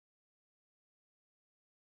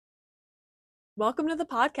Welcome to the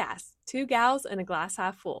podcast, Two Gals and a Glass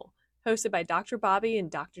Half Full, hosted by Dr. Bobby and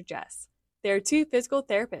Dr. Jess. They are two physical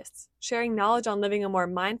therapists sharing knowledge on living a more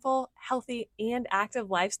mindful, healthy, and active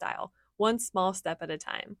lifestyle, one small step at a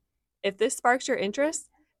time. If this sparks your interest,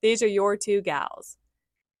 these are your two gals.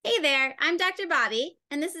 Hey there, I'm Dr. Bobby,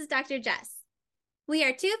 and this is Dr. Jess. We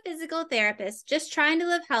are two physical therapists just trying to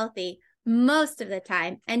live healthy most of the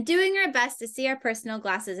time and doing our best to see our personal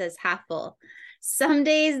glasses as half full. Some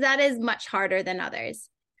days that is much harder than others.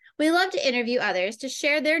 We love to interview others to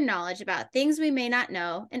share their knowledge about things we may not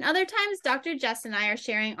know, and other times Dr. Jess and I are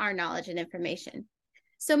sharing our knowledge and information.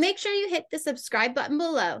 So make sure you hit the subscribe button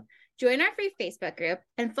below, join our free Facebook group,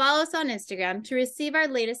 and follow us on Instagram to receive our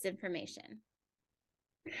latest information.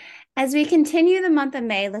 As we continue the month of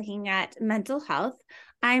May looking at mental health,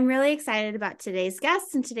 I'm really excited about today's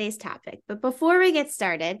guest and today's topic. But before we get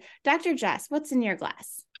started, Dr. Jess, what's in your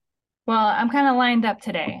glass? Well, I'm kind of lined up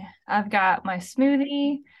today. I've got my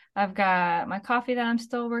smoothie, I've got my coffee that I'm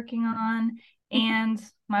still working on, and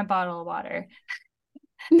my bottle of water.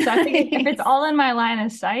 So I think if it's all in my line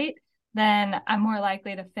of sight, then I'm more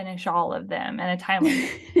likely to finish all of them in a timely.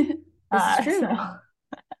 This is true.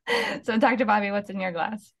 So Dr. Bobby, what's in your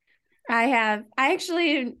glass? I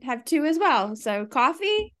actually have two as well. So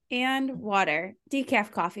coffee and water,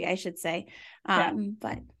 decaf coffee, I should say.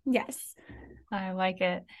 But yes. I like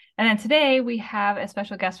it. And then today we have a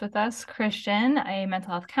special guest with us, Christian, a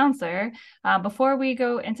mental health counselor. Before we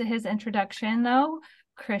go into his introduction, though,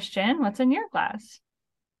 Christian, what's in your glass?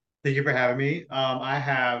 Thank you for having me. I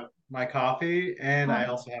have my coffee and I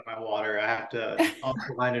also have my water. I have to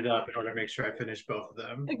also line it up in order to make sure I finish both of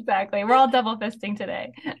them. Exactly. We're all double fisting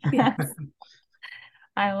today. Yes.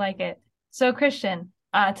 I like it. So, Christian,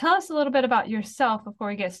 tell us a little bit about yourself before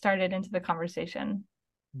we get started into the conversation.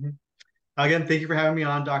 Again, thank you for having me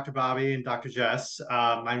on, Dr. Bobby and Dr. Jess.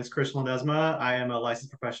 My name is Chris Ledesma. I am a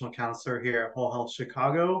licensed professional counselor here at Whole Health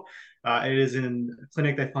Chicago. It is in a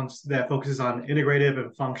clinic that focuses on integrative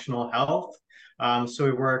and functional health. So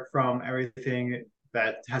we work from everything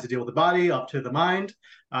that has to deal with the body up to the mind.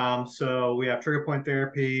 So we have trigger point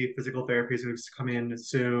therapy, physical therapy is going to come in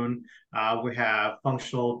soon. We have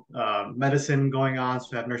functional medicine going on. So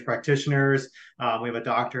we have nurse practitioners. We have a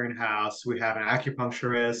doctor in house. We have an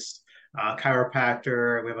acupuncturist.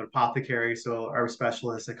 Chiropractor, we have an apothecary, so our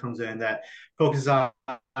specialist that comes in that focuses on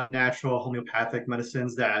natural homeopathic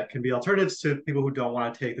medicines that can be alternatives to people who don't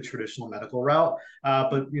want to take the traditional medical route.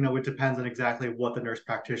 But it depends on exactly what the nurse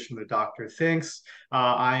practitioner, the doctor thinks.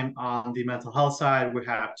 I'm on the mental health side. We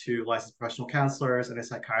have two licensed professional counselors and a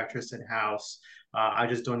psychiatrist in house. I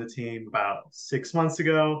just joined the team about 6 months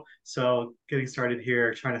ago, so getting started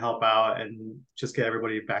here, trying to help out and just get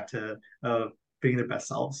everybody back to being their best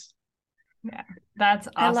selves. Yeah, that's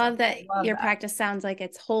awesome. I love that your practice sounds like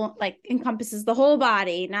it's whole, like encompasses the whole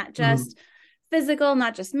body, not just physical,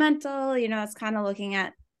 not just mental. It's kind of looking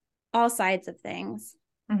at all sides of things.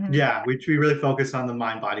 Yeah, we really focus on the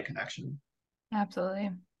mind-body connection. Absolutely.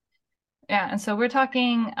 Yeah, and so we're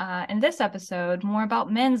talking in this episode more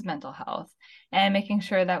about men's mental health and making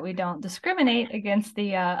sure that we don't discriminate against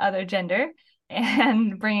the other gender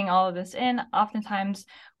and bringing all of this in. Oftentimes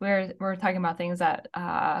we're talking about things that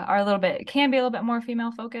can be a little bit more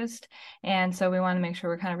female focused. And so we want to make sure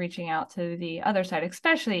we're kind of reaching out to the other side,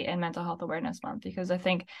 especially in Mental Health Awareness Month, because I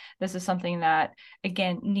think this is something that,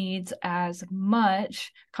 again, needs as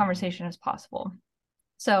much conversation as possible.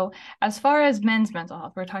 So as far as men's mental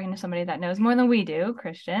health, we're talking to somebody that knows more than we do,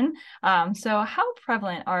 Christian. So how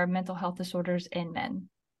prevalent are mental health disorders in men?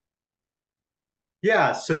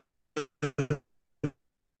 Yeah, so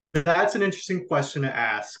that's an interesting question to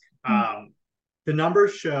ask. The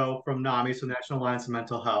numbers show from NAMI, so National Alliance of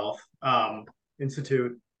Mental Health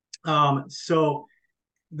Institute. So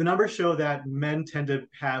the numbers show that men tend to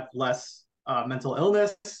have less mental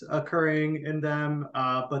illness occurring in them,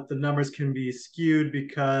 but the numbers can be skewed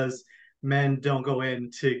because men don't go in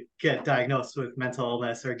to get diagnosed with mental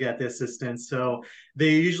illness or get the assistance. So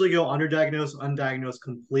they usually go underdiagnosed, undiagnosed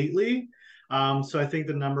completely. So I think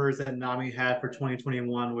the numbers that NAMI had for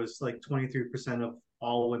 2021 was like 23% of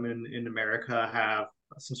all women in America have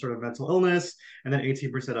some sort of mental illness, and then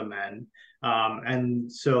 18% of men.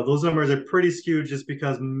 And so those numbers are pretty skewed just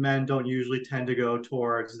because men don't usually tend to go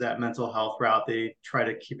towards that mental health route. They try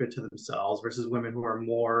to keep it to themselves versus women who are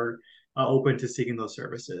more open to seeking those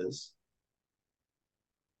services.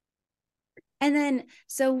 And then,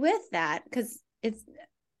 so with that, because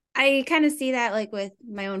I kind of see that like with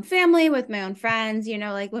my own family, with my own friends,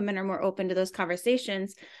 like women are more open to those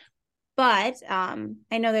conversations. But I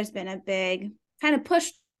know there's been a big kind of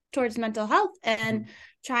push towards mental health and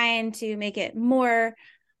trying to make it more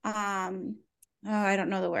I don't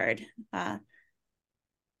know the word.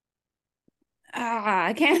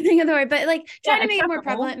 I can't think of the word, but like trying to make it more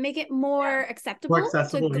prevalent, make it more acceptable, more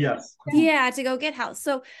accessible. Yes. To go get help.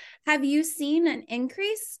 So have you seen an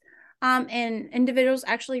increase in individuals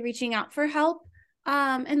actually reaching out for help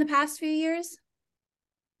in the past few years?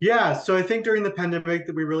 Yeah, so I think during the pandemic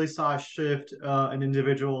that we really saw a shift in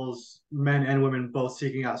individuals, men and women, both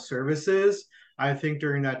seeking out services. I think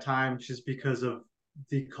during that time, just because of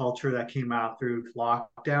the culture that came out through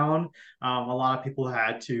lockdown, a lot of people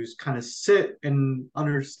had to kind of sit and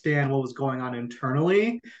understand what was going on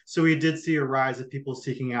internally. So we did see a rise of people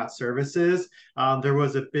seeking out services. There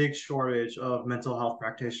was a big shortage of mental health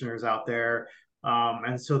practitioners out there.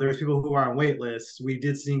 And so there's people who are on wait lists. We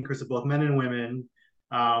did see an increase of both men and women.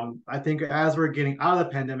 I think as we're getting out of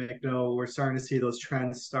the pandemic, though, we're starting to see those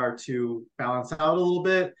trends start to balance out a little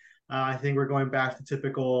bit. I think we're going back to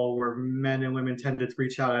typical where men and women tended to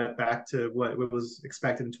reach out back to what was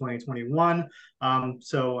expected in 2021.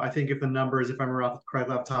 So I think if the numbers, if I'm correct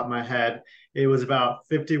off the top of my head, it was about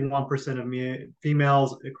 51% of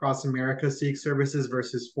females across America seek services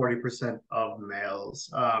versus 40% of males.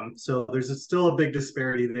 So there's still a big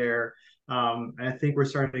disparity there. And I think we're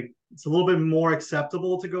starting to, it's a little bit more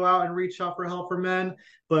acceptable to go out and reach out for help for men,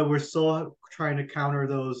 but we're still trying to counter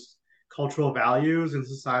those cultural values and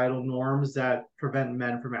societal norms that prevent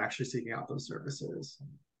men from actually seeking out those services.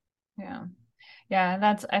 Yeah. Yeah,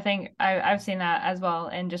 that's, I think I've seen that as well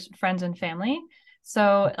in just friends and family.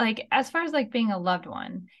 So like, as far as like being a loved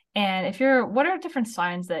one, and what are different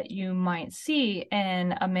signs that you might see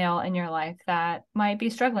in a male in your life that might be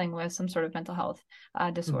struggling with some sort of mental health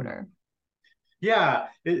disorder? Yeah,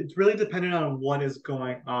 it's really dependent on what is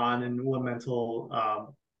going on and what mental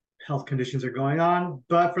health conditions are going on.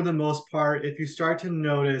 But for the most part, if you start to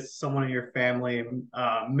notice someone in your family,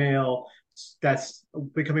 male, that's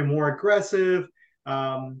becoming more aggressive,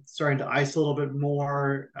 starting to ice a little bit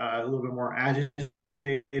more, a little bit more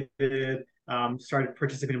agitated, started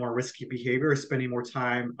participating in more risky behavior, spending more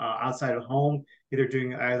time outside of home, either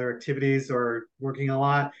doing either activities or working a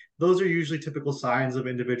lot. Those are usually typical signs of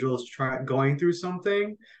individuals going through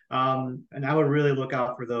something. And I would really look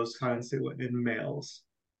out for those kinds in males.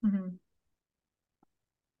 Mm-hmm.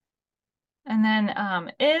 And then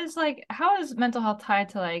how is mental health tied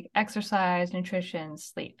to like exercise, nutrition,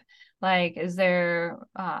 sleep? Like, is there,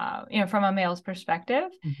 from a male's perspective,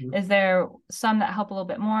 is there some that help a little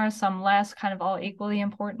bit more, some less, kind of all equally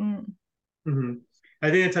important? I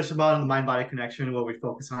think I touched upon the mind-body connection, what we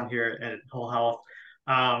focus on here at Whole Health.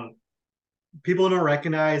 People don't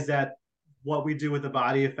recognize that what we do with the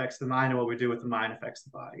body affects the mind, and what we do with the mind affects the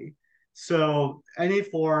body. So any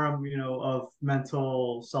form, of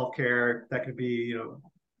mental self-care that could be,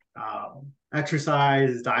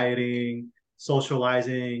 exercise, dieting,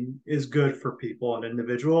 socializing is good for people and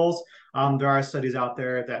individuals. There are studies out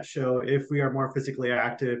there that show if we are more physically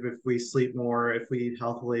active, if we sleep more, if we eat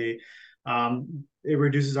healthily, it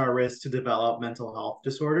reduces our risk to develop mental health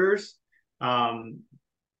disorders.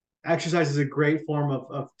 Exercise is a great form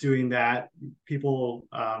of doing that. People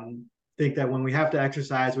think that when we have to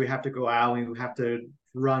exercise, we have to go out and we have to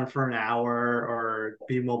run for an hour or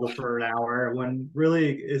be mobile for an hour, when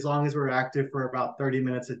really, as long as we're active for about 30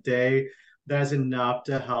 minutes a day, that's enough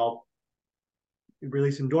to help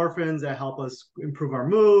release endorphins that help us improve our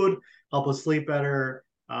mood, help us sleep better,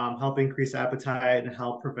 help increase appetite, and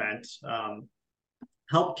help prevent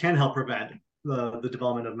the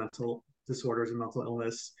development of mental disorders and mental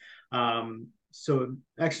illness. So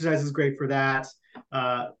exercise is great for that.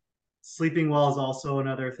 Sleeping well is also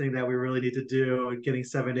another thing that we really need to do. Getting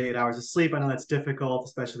 7 to 8 hours of sleep. I know that's difficult,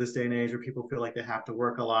 especially this day and age where people feel like they have to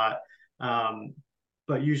work a lot.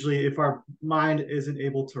 But usually if our mind isn't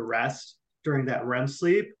able to rest during that REM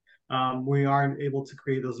sleep, we aren't able to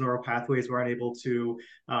create those neural pathways. We aren't able to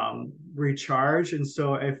recharge. And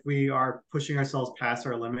so if we are pushing ourselves past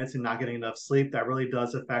our limits and not getting enough sleep, that really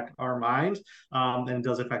does affect our mind, and it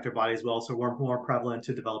does affect our body as well. So we're more prevalent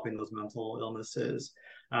to developing those mental illnesses.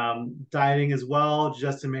 Dieting as well,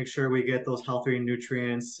 just to make sure we get those healthy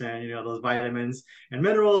nutrients and those vitamins and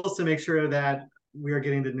minerals, to make sure that we are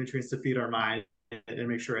getting the nutrients to feed our mind and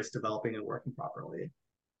make sure it's developing and working properly.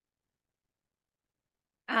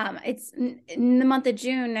 It's in the month of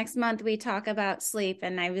June, next month, we talk about sleep,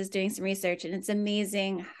 and I was doing some research, and it's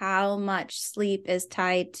amazing how much sleep is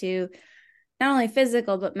tied to not only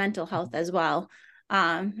physical, but mental health as well.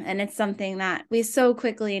 And it's something that we so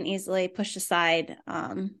quickly and easily push aside,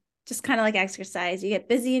 just kind of like exercise. You get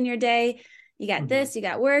busy in your day, you got this, you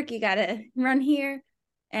got work, you got to run here.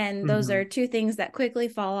 And those are two things that quickly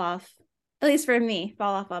fall off, at least for me,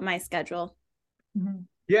 fall off on my schedule.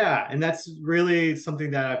 Yeah, and that's really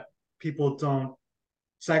something that people don't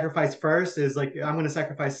sacrifice first is like, I'm going to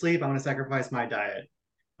sacrifice sleep, I'm going to sacrifice my diet.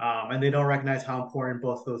 And they don't recognize how important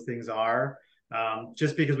both those things are.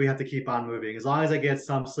 Just because we have to keep on moving. As long as I get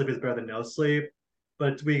some sleep is better than no sleep.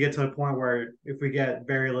 But we get to a point where if we get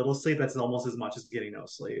very little sleep, that's almost as much as getting no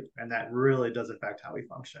sleep. And that really does affect how we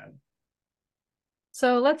function.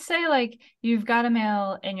 So let's say like you've got a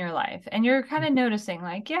male in your life and you're kind of noticing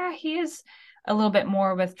like, yeah, he is a little bit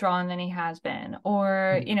more withdrawn than he has been,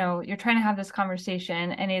 or, Mm-hmm. you know, you're trying to have this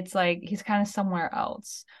conversation and it's like he's kind of somewhere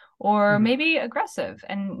else, or Mm-hmm. maybe aggressive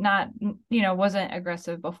and not, you know, wasn't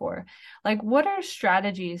aggressive before. Like, what are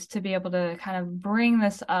strategies to be able to kind of bring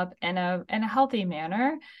this up in a healthy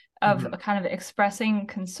manner of Mm-hmm. kind of expressing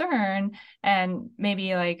concern and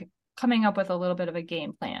maybe like coming up with a little bit of a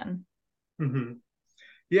game plan? Mm-hmm.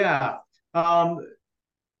 Yeah. Um,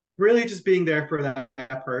 Really just being there for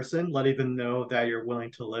that person, letting them know that you're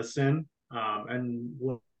willing to listen, and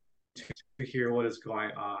willing to hear what is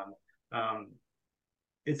going on. Um,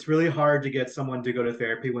 it's really hard to get someone to go to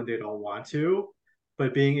therapy when they don't want to,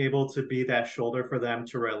 but being able to be that shoulder for them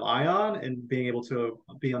to rely on and being able to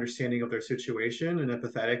be understanding of their situation and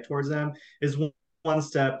empathetic towards them is one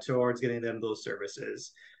step towards getting them those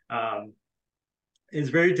services. Um, it's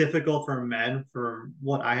very difficult for men, from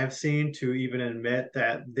what I have seen, to even admit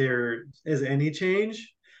that there is any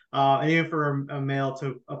change. And even for a male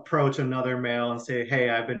to approach another male and say, "Hey,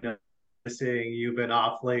 I've been noticing you've been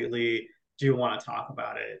off lately. Do you want to talk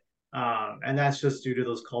about it?" And that's just due to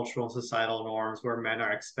those cultural and societal norms where men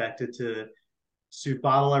are expected to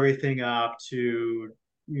bottle everything up, to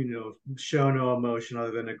show no emotion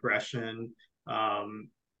other than aggression, um,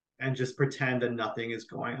 and just pretend that nothing is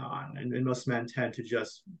going on. And most men tend to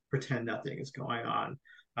just pretend nothing is going on.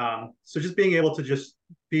 So just being able to just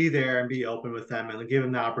be there and be open with them and give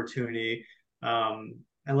them the opportunity, and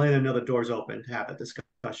letting them know the door's open to have that discussion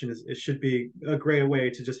it should be a great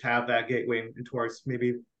way to just have that gateway towards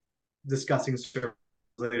maybe discussing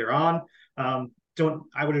later on. Don't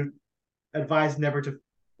I would advise never to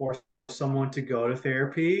force someone to go to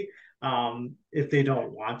therapy if they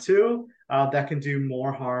don't want to. That can do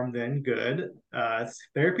more harm than good.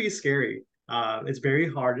 Therapy is scary. It's very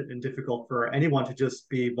hard and difficult for anyone to just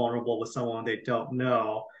be vulnerable with someone they don't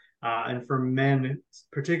know. And for men,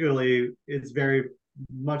 particularly, it's very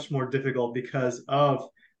much more difficult because of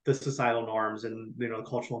the societal norms and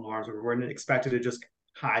cultural norms where we're expected to just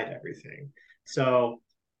hide everything. So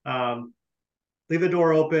um, leave the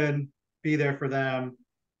door open, be there for them,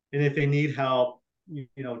 and if they need help,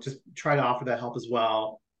 just try to offer that help as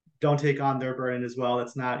well. Don't take on their burden as well.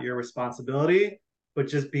 It's not your responsibility, but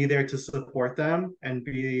just be there to support them and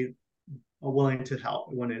be willing to help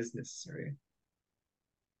when it is necessary.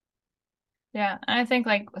 Yeah, and I think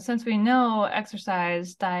like since we know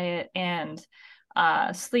exercise, diet, and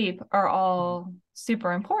sleep are all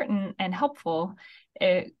super important and helpful,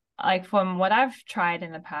 it like from what I've tried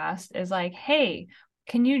in the past is like, hey,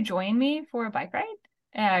 can you join me for a bike ride?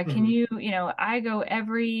 Can Mm-hmm. you, I go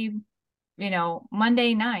every,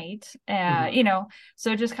 Monday night, Mm-hmm.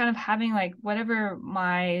 so just kind of having like whatever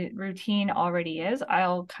my routine already is,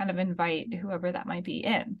 I'll kind of invite whoever that might be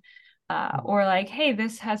in. Or like, hey,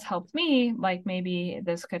 this has helped me, like maybe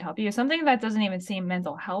this could help you. Something that doesn't even seem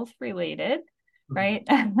mental health related, Mm-hmm. right?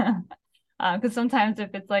 Because sometimes if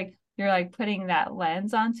it's like you're like putting that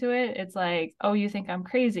lens onto it, it's like, oh, you think I'm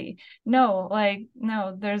crazy. No, like,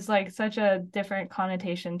 no, there's like such a different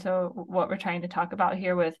connotation to what we're trying to talk about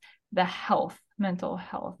here with the health, mental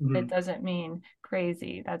health. It Mm-hmm. doesn't mean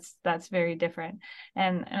crazy. That's very different.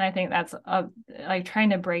 And I think that's like trying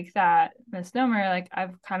to break that misnomer. Like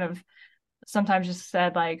I've kind of sometimes just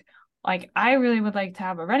said like I really would like to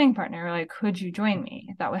have a running partner. Like, could you join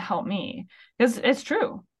me? That would help me. Because it's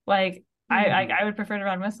true. Like Mm-hmm. I would prefer to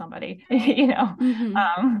run with somebody, you know.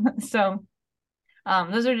 Mm-hmm. So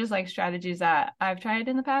those are just like strategies that I've tried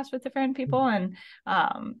in the past with different people, and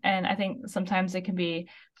I think sometimes it can be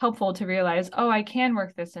helpful to realize, oh, I can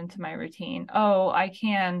work this into my routine. Oh, I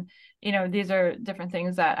can, these are different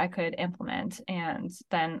things that I could implement, and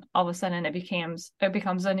then all of a sudden it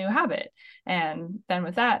becomes a new habit, and then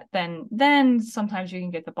with that, then sometimes you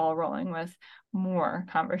can get the ball rolling with more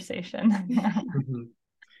conversation. Mm-hmm.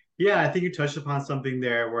 Yeah, I think you touched upon something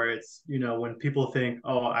there where it's, when people think,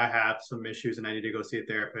 oh, I have some issues and I need to go see a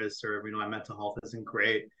therapist, or, my mental health isn't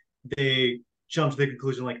great, they jump to the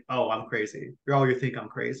conclusion like, oh, I'm crazy. You think I'm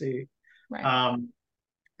crazy. Right. Um,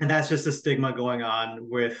 and that's just a stigma going on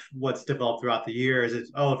with what's developed throughout the years.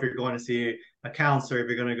 It's, oh, if you're going to see a counselor, if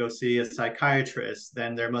you're going to go see a psychiatrist,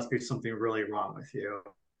 then there must be something really wrong with you.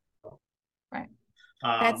 Right.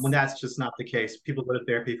 When that's just not the case. People go to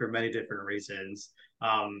therapy for many different reasons.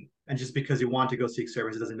 And just because you want to go seek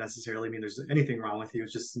service, it doesn't necessarily mean there's anything wrong with you.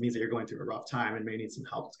 It just means that you're going through a rough time and may need some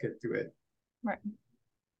help to get through it. Right.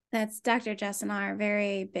 That's Dr. Jess and I are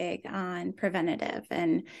very big on preventative.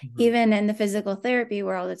 And even in the physical therapy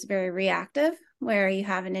world, it's very reactive, where you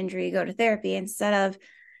have an injury, you go to therapy instead of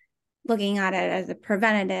looking at it as a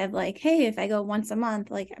preventative, like, hey, if I go once a month,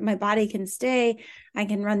 like my body can stay, I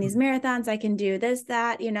can run these marathons, I can do this,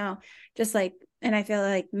 that, just like, and I feel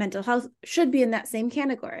like mental health should be in that same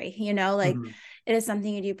category, like it is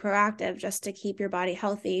something you do proactive just to keep your body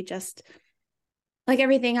healthy, just like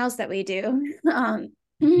everything else that we do,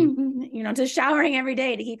 to showering every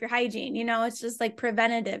day to keep your hygiene, it's just like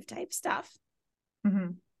preventative type stuff.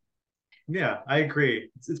 Yeah, I agree.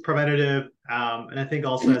 It's preventative. And I think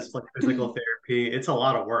also as like physical therapy, it's a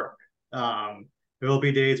lot of work. There will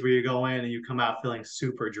be days where you go in and you come out feeling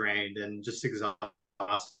super drained and just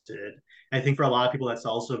exhausted. I think for a lot of people, that's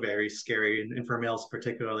also very scary. And for males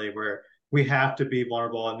particularly, where we have to be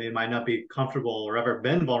vulnerable and they might not be comfortable or ever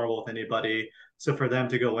been vulnerable with anybody. So for them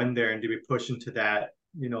to go in there and to be pushed into that,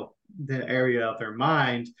 the area of their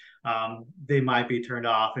mind, they might be turned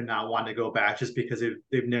off and not want to go back just because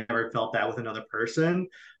they've never felt that with another person.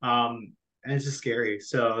 And it's just scary.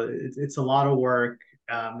 So it's a lot of work.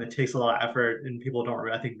 It takes a lot of effort, and people don't,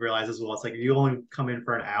 I think, realize as well. It's like you only come in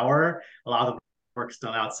for an hour. A lot of the work's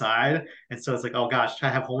done outside. And so it's like, oh gosh, should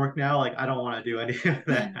I have homework now? Like, I don't want to do any of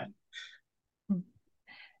that.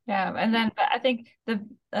 Yeah. And then I think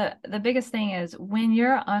the biggest thing is when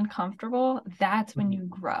you're uncomfortable, that's when you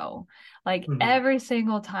grow. Like every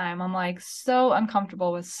single time I'm like so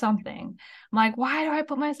uncomfortable with something. I'm like, why do I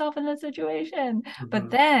put myself in this situation? But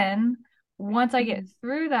then once I get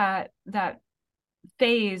through that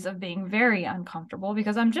phase of being very uncomfortable,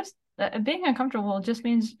 because I'm just being uncomfortable just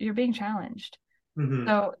means you're being challenged.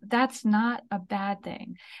 So that's not a bad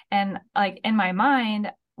thing. And like in my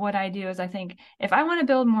mind, what I do is I think if I want to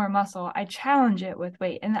build more muscle, I challenge it with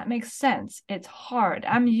weight. And that makes sense. It's hard.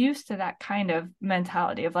 I'm used to that kind of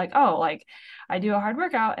mentality of like, oh, like I do a hard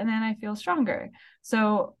workout and then I feel stronger.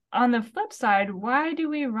 So on the flip side, why do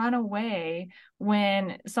we run away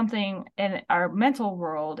when something in our mental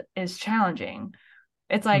world is challenging?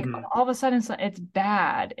 It's like all of a sudden it's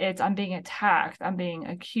bad. I'm being attacked. I'm being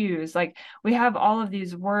accused. Like we have all of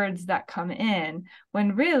these words that come in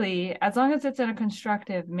when really, as long as it's in a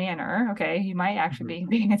constructive manner, okay, you might actually be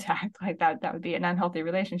being attacked like that. That would be an unhealthy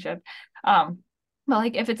relationship. But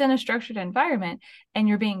like if it's in a structured environment and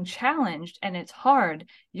you're being challenged and it's hard,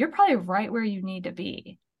 you're probably right where you need to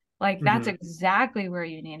be. Like that's exactly where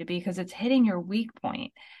you need to be because it's hitting your weak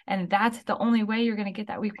point. And that's the only way you're going to get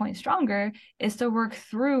that weak point stronger is to work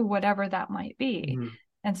through whatever that might be.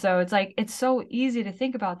 And so it's like, it's so easy to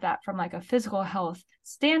think about that from like a physical health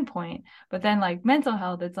standpoint, but then like mental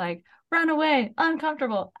health, it's like run away,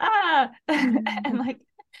 uncomfortable, and like,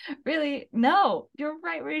 really, no, you're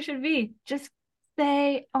right where you should be. Just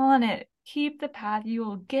stay on it. Keep the path. You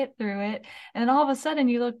will get through it. And then all of a sudden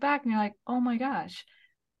you look back and you're like, oh my gosh,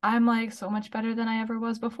 I'm like so much better than I ever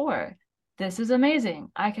was before. This is amazing.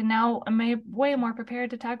 I'm way more prepared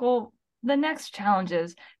to tackle the next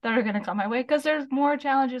challenges that are going to come my way because there's more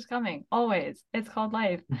challenges coming always. It's called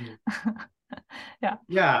life.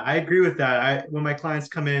 Yeah, I agree with that. When my clients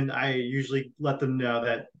come in, I usually let them know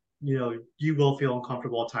that, you will feel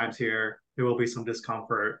uncomfortable at times here. There will be some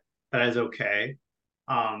discomfort. That is okay.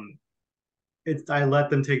 I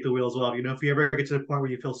let them take the wheel as well. If you ever get to the point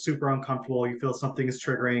where you feel super uncomfortable, you feel something is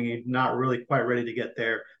triggering, you're not really quite ready to get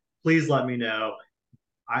there, please let me know.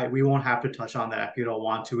 We won't have to touch on that if you don't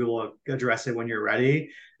want to. We will address it when you're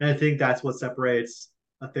ready. And I think that's what separates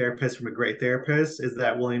a therapist from a great therapist is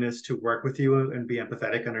that willingness to work with you and be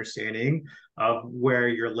empathetic, understanding of where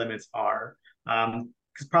your limits are.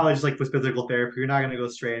 Because probably just like with physical therapy, you're not going to go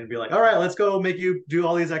straight and be like, all right, let's go make you do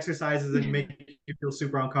all these exercises and make you feel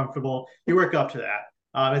super uncomfortable. You work up to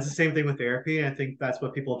that. It's the same thing with therapy. And I think that's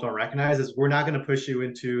what people don't recognize is we're not going to push you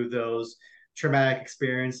into those traumatic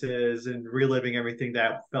experiences and reliving everything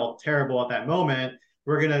that felt terrible at that moment.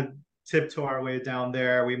 We're going to tiptoe our way down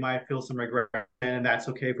there. We might feel some regret, and that's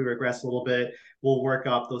okay if we regress a little bit. We'll work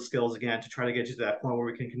up those skills again to try to get you to that point where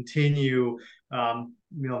we can continue,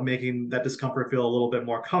 making that discomfort feel a little bit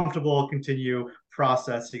more comfortable, continue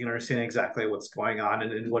processing and understanding exactly what's going on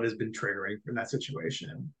and what has been triggering in that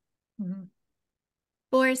situation.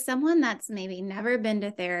 For someone that's maybe never been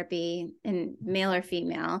to therapy, in male or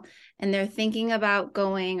female, and they're thinking about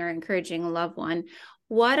going or encouraging a loved one,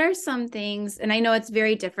 what are some things, and I know it's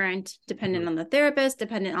very different dependent on the therapist,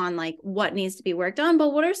 dependent on like what needs to be worked on, but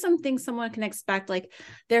what are some things someone can expect like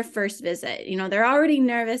their first visit? You know, they're already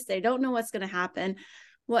nervous, they don't know what's going to happen.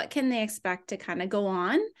 What can they expect to kind of go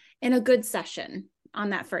on in a good session on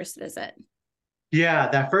that first visit? Yeah,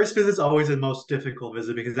 that first visit is always the most difficult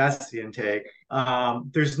visit because that's the intake.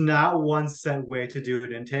 There's not one set way to do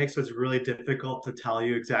an intake, so it's really difficult to tell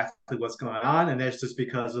you exactly what's going on, and that's just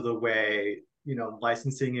because of the way,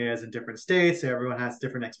 licensing is in different states. Everyone has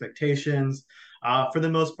different expectations. For the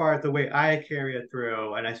most part, the way I carry it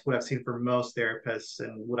through, and what I've seen for most therapists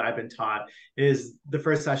and what I've been taught, is the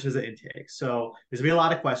first session is an intake. So there's gonna be a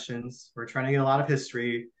lot of questions. We're trying to get a lot of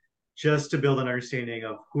history just to build an understanding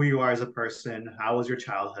of who you are as a person. How was your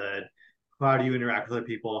childhood? How do you interact with other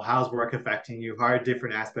people? How's work affecting you? How are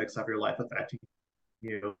different aspects of your life affecting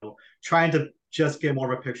you? Trying to just get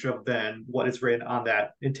more of a picture of then what is written on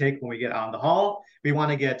that intake when we get out in the hall. We want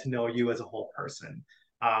to get to know you as a whole person.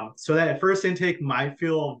 So that first intake might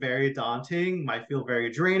feel very daunting, might feel very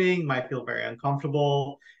draining, might feel very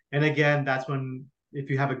uncomfortable. And again, that's when, if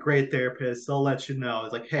you have a great therapist, they'll let you know.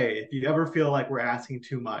 It's like, hey, if you ever feel like we're asking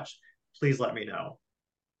too much, please let me know.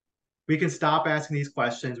 We can stop asking these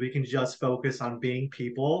questions. We can just focus on being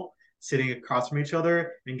people, sitting across from each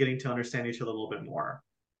other and getting to understand each other a little bit more.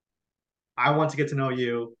 I want to get to know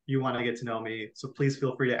you. You want to get to know me. So please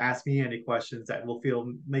feel free to ask me any questions that will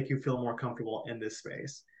make you feel more comfortable in this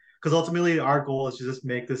space. Because ultimately, our goal is to just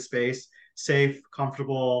make this space safe,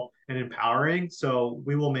 comfortable, and empowering. So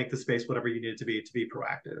we will make the space whatever you need it to be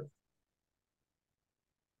proactive.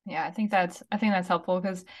 Yeah, I think that's helpful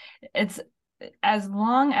because it's, as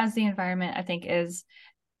long as the environment, I think, it's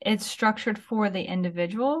structured for the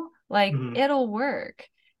individual, like it'll work.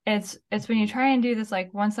 It's when you try and do this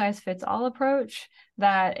like one size fits all approach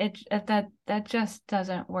that that just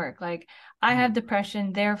doesn't work. Like, I have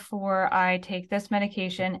depression, therefore I take this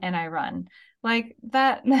medication and I run. Like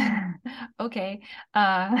that. Okay.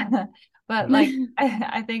 But like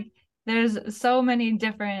I think there's so many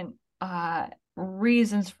different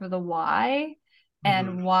reasons for the why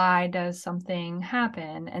and why does something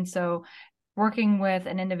happen. And so working with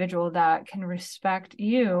an individual that can respect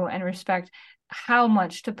you and respect how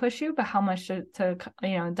much to push you, but how much to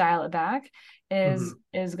dial it back is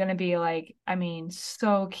going to be like, I mean,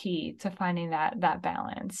 so key to finding that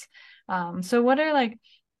balance. So what are, like,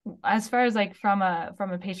 as far as like from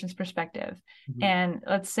a patient's perspective, and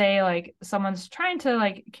let's say like someone's trying to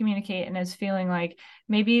like communicate and is feeling like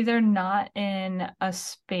maybe they're not in a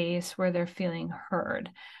space where they're feeling heard.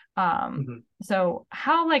 So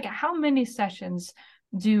how many sessions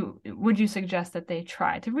would you suggest that they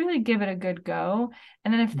try to really give it a good go?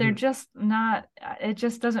 And then if they're just not, it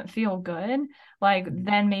just doesn't feel good, like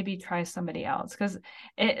then maybe try somebody else. Because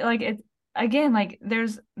again, like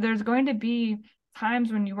there's going to be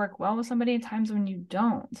times when you work well with somebody and times when you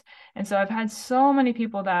don't. And so I've had so many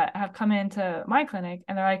people that have come into my clinic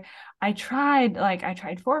and they're like, I tried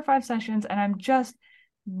 4 or 5 sessions and I'm just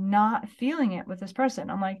not feeling it with this person.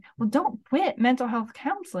 I'm like, well, don't quit mental health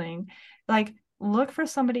counseling. Like, look for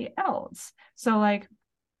somebody else. So like,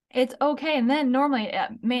 it's okay. And then normally,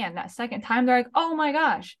 man, that second time they're like, oh my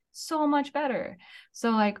gosh, so much better.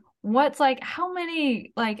 So like,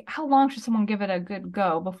 how long should someone give it a good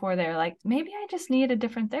go before they're like, maybe I just need a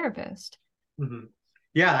different therapist?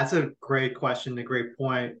 Yeah, that's a great question, a great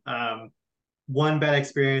point. One bad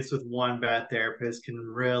experience with one bad therapist can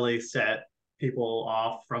really set people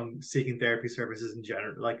off from seeking therapy services in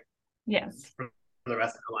general, like, yes, for the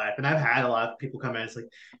rest of their life. And I've had a lot of people come in. It's like,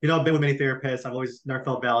 I've been with many therapists. I've always never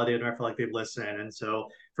felt validated, never felt like they've listened. And so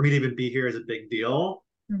for me to even be here is a big deal.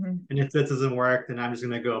 And if this doesn't work, then I'm just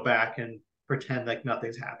going to go back and pretend like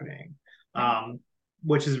nothing's happening,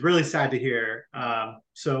 which is really sad to hear.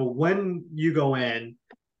 So when you go in,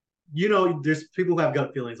 there's people who have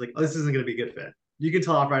gut feelings like, oh, this isn't going to be a good fit. You can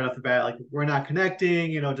tell off right off the bat, like, we're not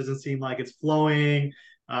connecting, it doesn't seem like it's flowing.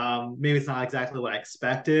 Maybe it's not exactly what I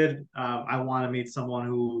expected. I want to meet someone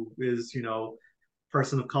who is,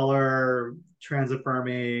 person of color, trans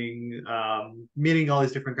affirming, meeting all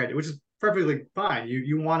these different criteria, which is perfectly fine.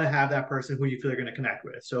 You want to have that person who you feel you're going to connect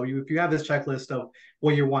with. So if you have this checklist of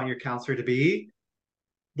what you want your counselor to be,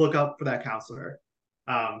 look up for that counselor.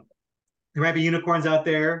 There might be unicorns out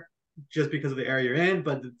there just because of the area you're in,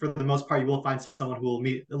 but for the most part, you will find someone who will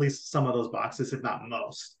meet at least some of those boxes, if not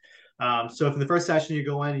most. So if in the first session you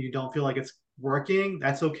go in and you don't feel like it's working,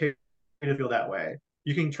 that's okay to feel that way.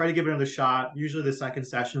 You can try to give it another shot. Usually the second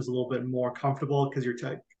session is a little bit more comfortable because you're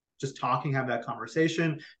just talking, have that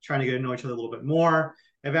conversation, trying to get to know each other a little bit more.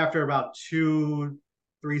 If after about 2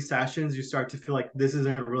 3 sessions, you start to feel like this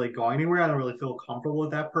isn't really going anywhere, I don't really feel comfortable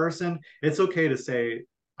with that person, it's okay to say,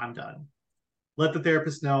 I'm done. Let the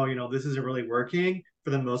therapist know, this isn't really working. For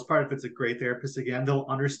the most part, if it's a great therapist, again, they'll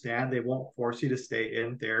understand. They won't force you to stay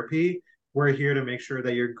in therapy. We're here to make sure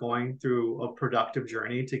that you're going through a productive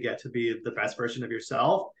journey to get to be the best version of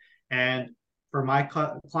yourself. And for my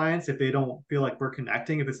clients, if they don't feel like we're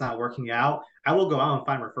connecting, if it's not working out, I will go out and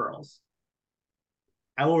find referrals.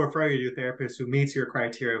 I will refer you to a therapist who meets your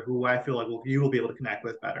criteria, who I feel like you will be able to connect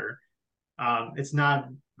with better. I'm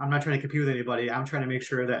not trying to compete with anybody. I'm trying to make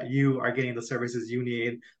sure that you are getting the services you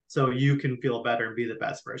need so you can feel better and be the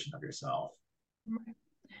best version of yourself.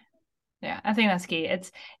 Yeah, I think that's key.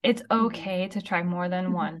 It's okay to try more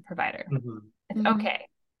than one provider. It's okay.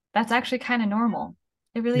 That's actually kind of normal.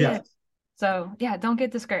 It really is. So yeah, don't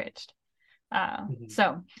get discouraged.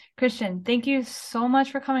 So Christian, thank you so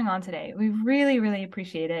much for coming on today. We really, really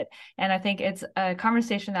appreciate it. And I think it's a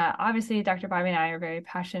conversation that obviously Dr. Bobby and I are very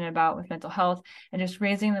passionate about with mental health and just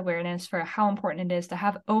raising the awareness for how important it is to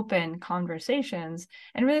have open conversations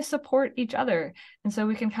and really support each other. And so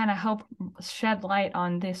we can kind of help shed light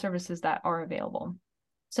on the services that are available.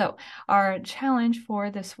 So our challenge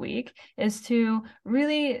for this week is to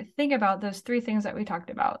really think about those 3 things that we talked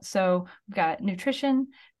about. So we've got nutrition,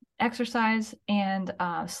 exercise, and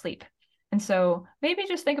sleep. And so maybe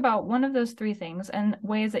just think about one of those 3 things and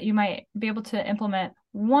ways that you might be able to implement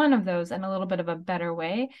one of those in a little bit of a better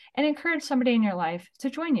way and encourage somebody in your life to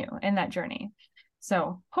join you in that journey.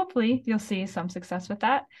 So hopefully you'll see some success with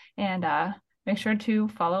that, and make sure to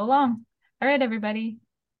follow along. All right, everybody.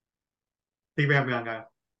 Thank you for having me on, guys.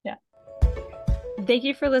 Yeah. Thank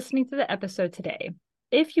you for listening to the episode today.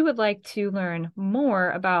 If you would like to learn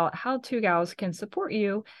more about how 2 Gals can support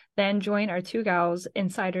you, then join our 2 Gals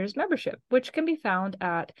Insiders membership, which can be found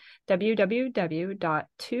at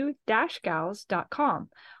www.2-gals.com.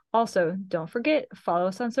 Also, don't forget, follow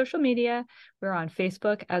us on social media. We're on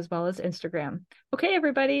Facebook as well as Instagram. Okay,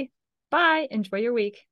 everybody. Bye. Enjoy your week.